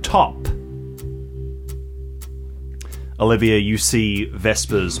top. Olivia, you see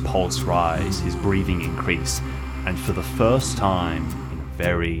Vesper's pulse rise, his breathing increase, and for the first time in a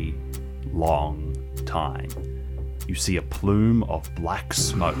very long time, you see a plume of black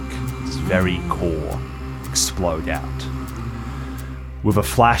smoke, its very core, explode out. With a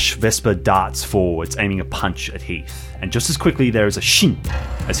flash, Vesper darts forwards, aiming a punch at Heath, and just as quickly there is a shin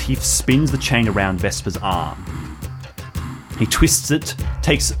as Heath spins the chain around Vesper's arm. He twists it,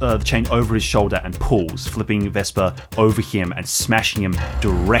 takes the chain over his shoulder and pulls, flipping Vesper over him and smashing him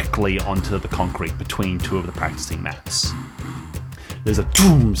directly onto the concrete between two of the practicing mats. There's a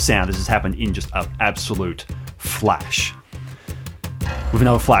boom sound. This has happened in just an absolute flash. With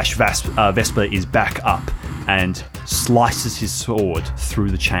another flash, Vesper is back up and slices his sword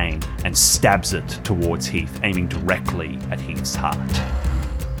through the chain and stabs it towards Heath, aiming directly at Heath's heart.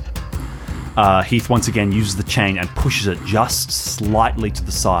 Heath once again uses the chain and pushes it just slightly to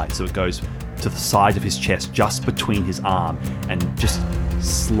the side, so it goes to the side of his chest, just between his arm, and just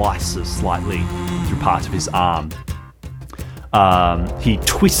slices slightly through part of his arm. He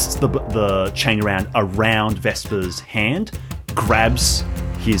twists the chain around Vesper's hand, grabs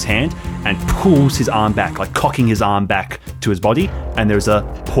his hand, and pulls his arm back, like cocking his arm back to his body, and there's a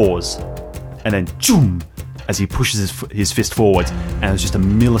pause. And then, zoom, as he pushes his fist forwards, and there's just a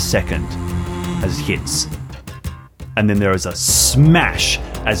millisecond as it hits. And then there is a smash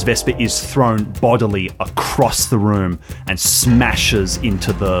as Vesper is thrown bodily across the room and smashes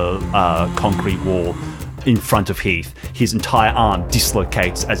into the concrete wall in front of Heath. His entire arm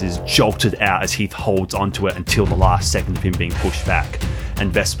dislocates as is jolted out as Heath holds onto it until the last second of him being pushed back.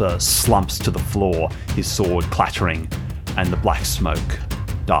 And Vesper slumps to the floor, his sword clattering, and the black smoke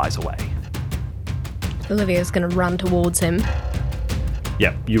dies away. Olivia's going to run towards him.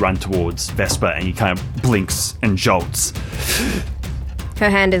 Yep, you run towards Vesper and he kind of blinks and jolts.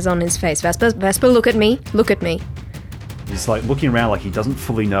 Her hand is on his face. Vesper, look at me. Look at me. He's like looking around like he doesn't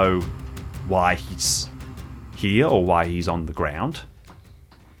fully know why he's here or why he's on the ground.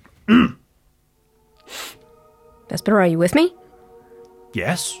 Vesper, are you with me?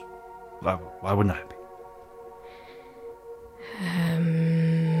 Yes. Why wouldn't I be?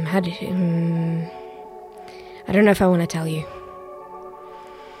 How did you... I don't know if I want to tell you.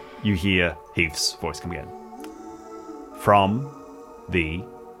 You hear Heath's voice come again. From the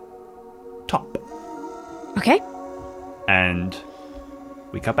top. Okay. And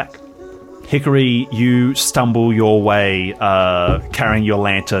we cut back. Hickory, you stumble your way, carrying your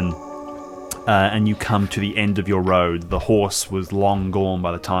lantern, and you come to the end of your road. The horse was long gone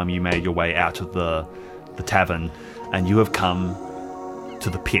by the time you made your way out of the tavern, and you have come to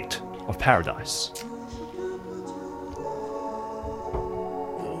the pit of paradise.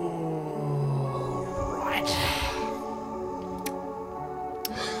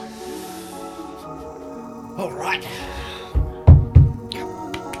 All right.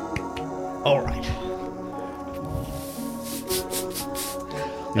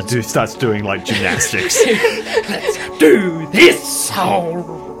 He starts doing like gymnastics. Let's do this. All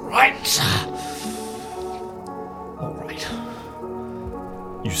right. All right.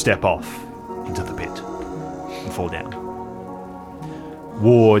 You step off into the pit and fall down.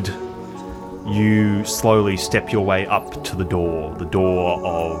 Ward, you slowly step your way up to the door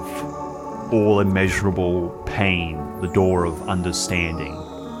of all immeasurable pain, the door of understanding.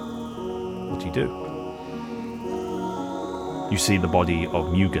 What do you do? You see the body of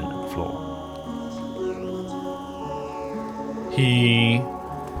Mugen on the floor. He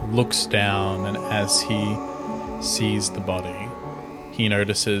looks down, and as he sees the body, he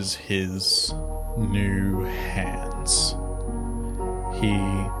notices his new hands. He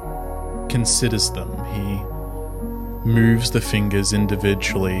considers them. He moves the fingers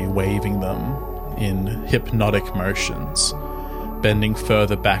individually, waving them in hypnotic motions, bending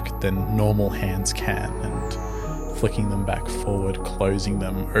further back than normal hands can, and flicking them back forward, closing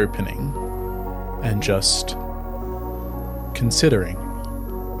them, opening, and just considering.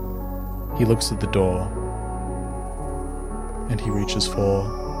 He looks at the door, and he reaches for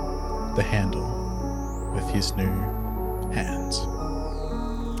the handle with his new hands.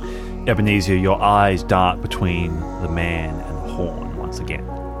 Ebenezer, your eyes dart between the man and the horn once again.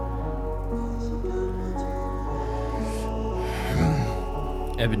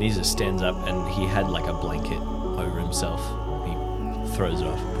 Ebenezer stands up, and he had like a blanket over himself. He throws it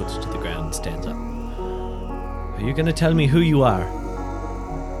off, puts it to the ground, and stands up. Are you going to tell me who you are?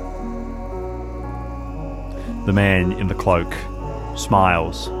 The man in the cloak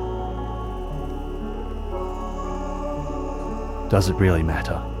smiles. Does it really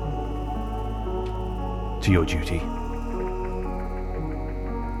matter? To your duty.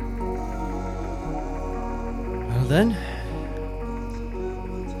 Well then,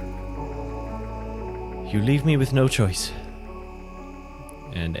 You leave me with no choice.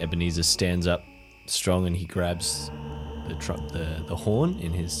 And Ebenezer stands up strong and he grabs the horn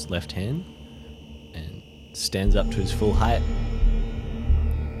in his left hand and stands up to his full height,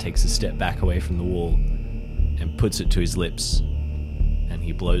 takes a step back away from the wall and puts it to his lips, and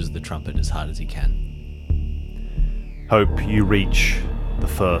he blows the trumpet as hard as he can. Hope, you reach the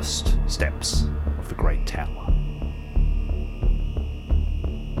first steps of the Great Tower.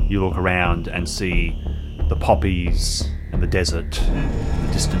 You look around and see the poppies and the desert and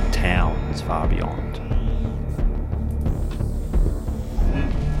the distant towns far beyond.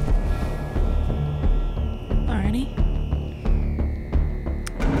 Alrighty.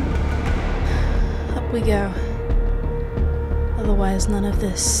 Up we go. Otherwise, none of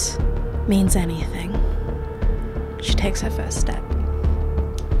this means anything. She takes her first step.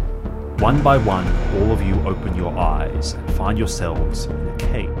 One by one, all of you open your eyes and find yourselves in a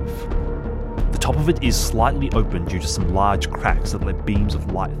cave. The top of it is slightly open due to some large cracks that let beams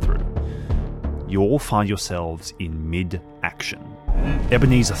of light through. You all find yourselves in mid-action.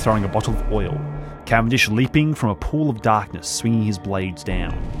 Ebenezer throwing a bottle of oil, Cavendish leaping from a pool of darkness, swinging his blades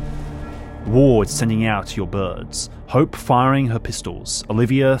down. Ward sending out your birds, Hope firing her pistols,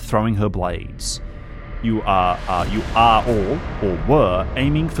 Olivia throwing her blades. You are all, or were,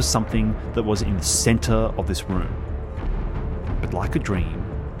 aiming for something that was in the center of this room. But like a dream,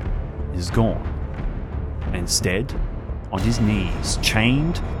 it is gone. And instead, on his knees,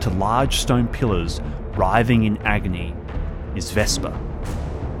 chained to large stone pillars, writhing in agony, is Vesper.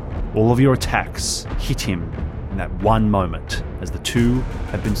 All of your attacks hit him in that one moment, as the two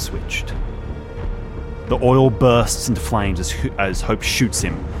have been switched. The oil bursts into flames as Hope shoots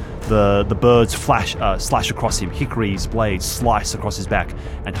him. The birds slash across him. Hickory's blades slice across his back,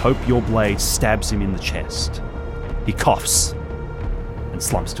 and Hope, your blade stabs him in the chest. He coughs and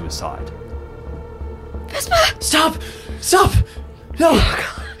slumps to his side. Stop! Stop! No!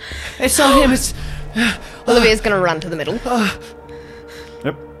 It's not him, it's... Olivia's gonna run to the middle.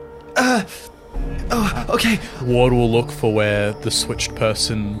 Yep. Okay. Ward will look for where the switched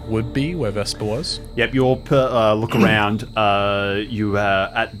person would be, where Vesper was. Yep, you all look around. You are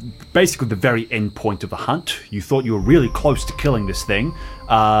at basically the very end point of the hunt. You thought you were really close to killing this thing,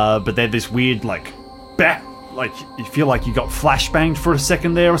 but then this weird, you feel like you got flashbanged for a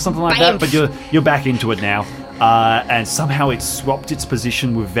second there or something like that, but you're back into it now. And somehow it swapped its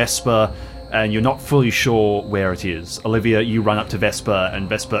position with Vesper, and you're not fully sure where it is. Olivia, you run up to Vesper, and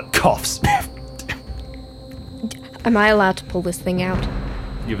Vesper coughs. Am I allowed to pull this thing out?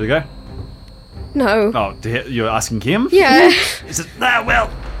 Give it a go. No. Oh, you're asking him? Yeah. He says, well,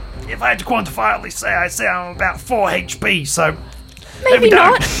 if I had to quantify, I'd say I'm about 4 HP, so... Maybe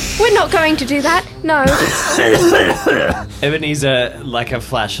not. We're not going to do that. No. Ebenezer, like a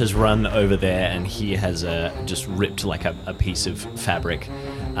flash, has run over there, and he has just ripped like a piece of fabric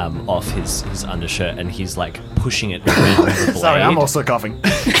off his undershirt, and he's like pushing it around the blade. Sorry, I'm also coughing.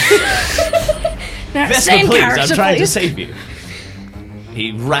 Vesper, please, I'm trying to save you.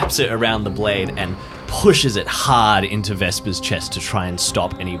 He wraps it around the blade and pushes it hard into Vesper's chest to try and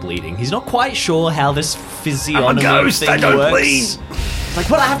stop any bleeding. He's not quite sure how this physiognomy I'm a ghost, thing I don't works. bleed. Like,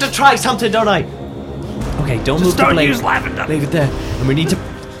 well, I have to try something, don't I? Okay, don't move the don't blade. use lavender. Leave it there. And we need to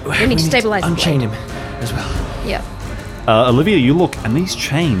stabilize the unchain blade. him as well. Yep. Olivia, you look, and these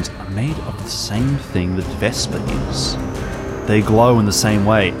chains are made of the same thing that Vesper is. They glow in the same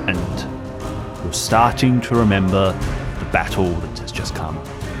way, and you're starting to remember the battle that has just come,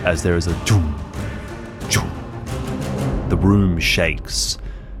 as there is a doom, doom. The room shakes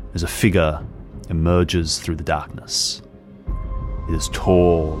as a figure emerges through the darkness. It is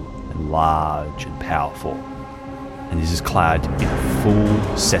tall and large and powerful, and it is clad in a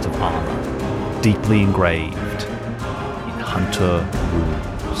full set of armor, deeply engraved in hunter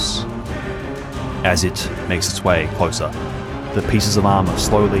runes. As it makes its way closer, the pieces of armor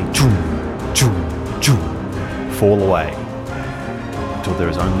slowly fall away until there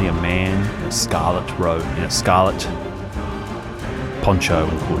is only a man in a scarlet robe, in a scarlet poncho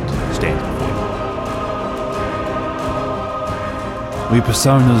and hood standing before you. We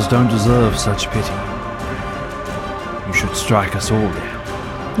personas don't deserve such pity. You should strike us all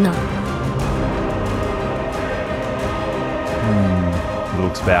down. No. He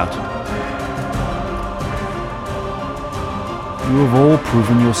looks about. You have all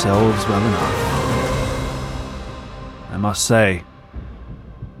proven yourselves well enough. I must say,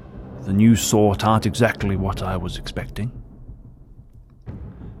 the new sort aren't exactly what I was expecting.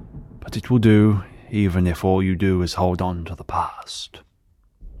 But it will do, even if all you do is hold on to the past.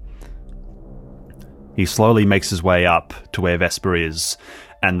 He slowly makes his way up to where Vesper is,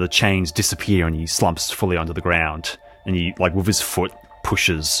 and the chains disappear and he slumps fully onto the ground. And he, like, with his foot,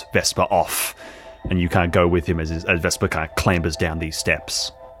 pushes Vesper off, and you kind of go with him as Vesper kind of clambers down these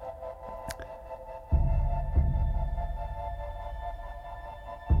steps.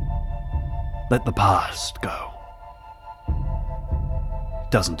 Let the past go.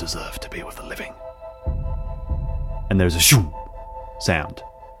 It doesn't deserve to be with the living. And there's a shoom sound,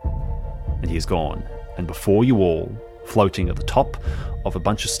 and he is gone. And before you all, floating at the top of a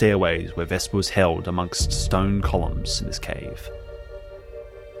bunch of stairways where Vesper was held amongst stone columns in this cave,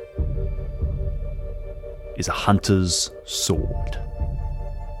 is a hunter's sword.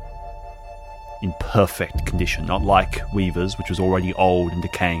 In perfect condition, not like Weaver's, which was already old and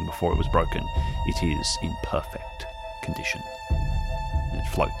decaying before it was broken. It is in perfect condition. And it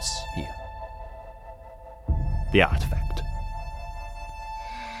floats here. The artifact.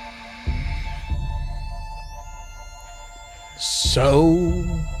 So,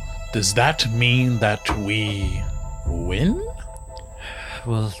 does that mean that we win?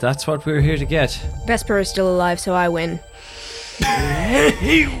 Well, that's what we're here to get. Vesper is still alive, so I win.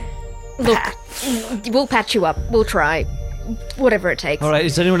 Look, we'll patch you up. We'll try. Whatever it takes. All right,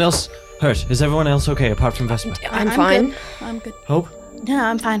 is anyone else hurt? Is everyone else okay apart from Vesper? I'm fine. Good. I'm good. Hope? Yeah,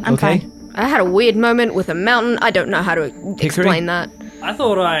 I'm fine. I'm Okay. fine. I had a weird moment with a mountain. I don't know how to explain that. I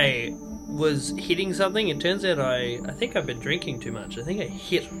thought I was hitting something. It turns out I think I've been drinking too much. I think I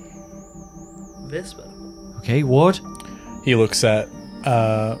hit Vesper. Okay, Ward? He looks at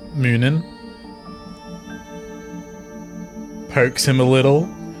Moonin, pokes him a little.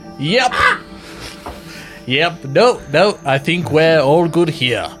 Yep. Yep. No. I think we're all good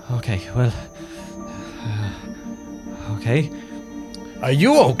here. Okay, well... okay. Are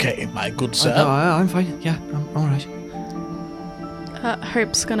you okay, my good sir? No, I'm fine. Yeah, I'm alright.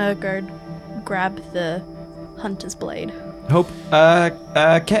 Hope's gonna go grab the hunter's blade. Hope,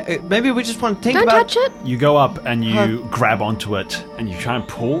 maybe we just want to think Don't about... touch it. You go up and you grab onto it and you try and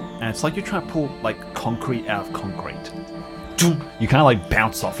pull, and it's like you're trying to pull like concrete out of concrete. You kind of like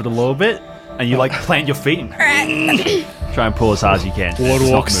bounce off it a little bit, and you like plant your feet and try and pull as hard as you can. Ward It does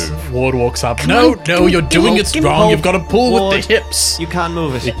not walks. move. Ward walks up. No, you're doing it give me wrong. hope. You've got to pull Ward. with the hips. You can't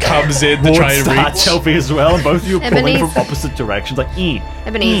move it. It comes in to Ward try and starts reach. helping as well, and both of you are pulling Ebenezer. from opposite directions, like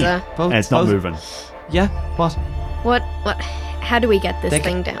Ebenezer. and it's not moving. Yeah, what? What? How do we get this They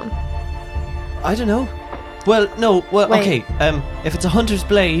thing down? I don't know. Well, no, well, Wait. okay, if it's a hunter's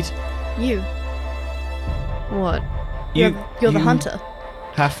blade, You. What? You're the hunter.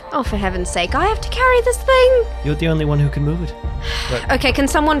 Oh, for heaven's sake, I have to carry this thing? You're the only one who can move it. Okay, can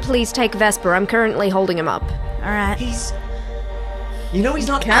someone please take Vesper? I'm currently holding him up. Alright. He's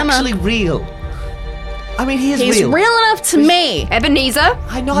not Come on. actually real. I mean, he is He's real enough to me. Ebenezer,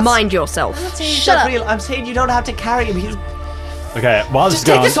 I'm not- mind yourself. saying Shut up. real. I'm saying you don't have to carry him. He's... Okay, while this is Just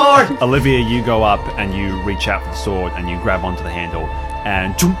take going, the sword! Olivia, you go up and you reach out for the sword and you grab onto the handle,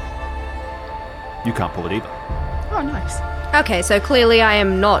 and you can't pull it either. Oh, nice. Okay, so clearly I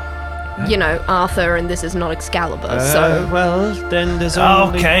am not, Arthur, and this is not Excalibur, so... well, then there's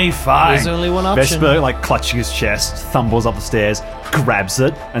only... Okay, fine. There's only one option. Vesper, like, clutching his chest, thumbles up the stairs, grabs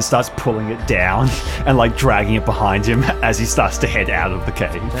it, and starts pulling it down, and, like, dragging it behind him as he starts to head out of the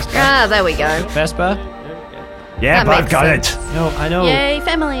cave. Ah, there we go. Vesper? Yeah, That but I've makes got sense. it. No, I know. Yay,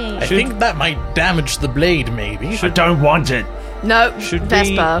 family. I think that might damage the blade, maybe. I don't want it. No, Should we-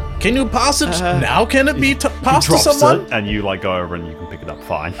 Vesper. Can you pass it now? Can it be passed He to drops someone? it, and you, like, go over and you can pick it up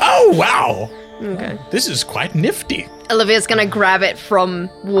fine. Oh, wow. Okay. This is quite nifty. Olivia's gonna grab it from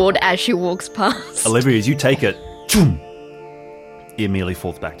Ward as she walks past. Olivia, as you take it, it immediately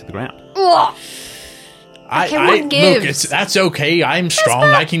falls back to the ground. Ugh, Okay, what gives? Look, that's okay. I'm strong.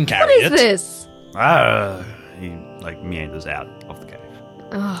 I can carry what is it. this? He, like, meanders out of the cave.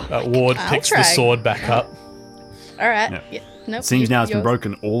 Oh, Ward I'll picks try. the sword back up. Alright. No. Yeah. Nope. It seems now it's been yours.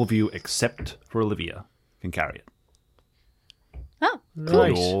 broken. All of you, except for Olivia, can carry it. Oh, You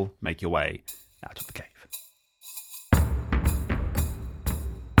Right. all make your way out of the cave.